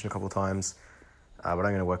I've mentioned a couple of times. But I'm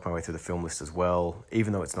going to work my way through the film list as well.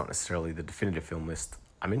 Even though it's not necessarily the definitive film list,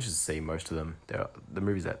 I'm interested to see most of them. The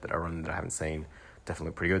movies that are on that I haven't seen definitely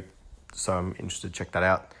look pretty good. So I'm interested to check that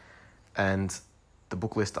out. And the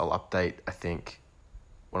book list I'll update, I think,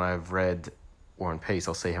 when I've read War and Peace.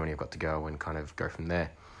 I'll see how many I've got to go and kind of go from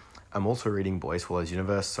there. I'm also reading Boy Swallows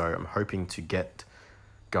Universe, so I'm hoping to get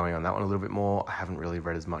going on that one a little bit more. I haven't really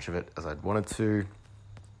read as much of it as I'd wanted to.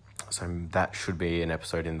 So that should be an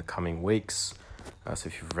episode in the coming weeks. So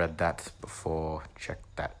if you've read that before, check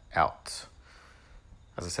that out.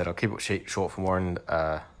 As I said, I'll keep it short for War and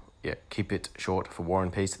keep it short for War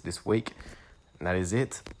and Peace this week. And that is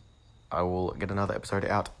it. I will get another episode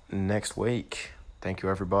out next week. Thank you,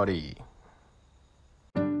 everybody.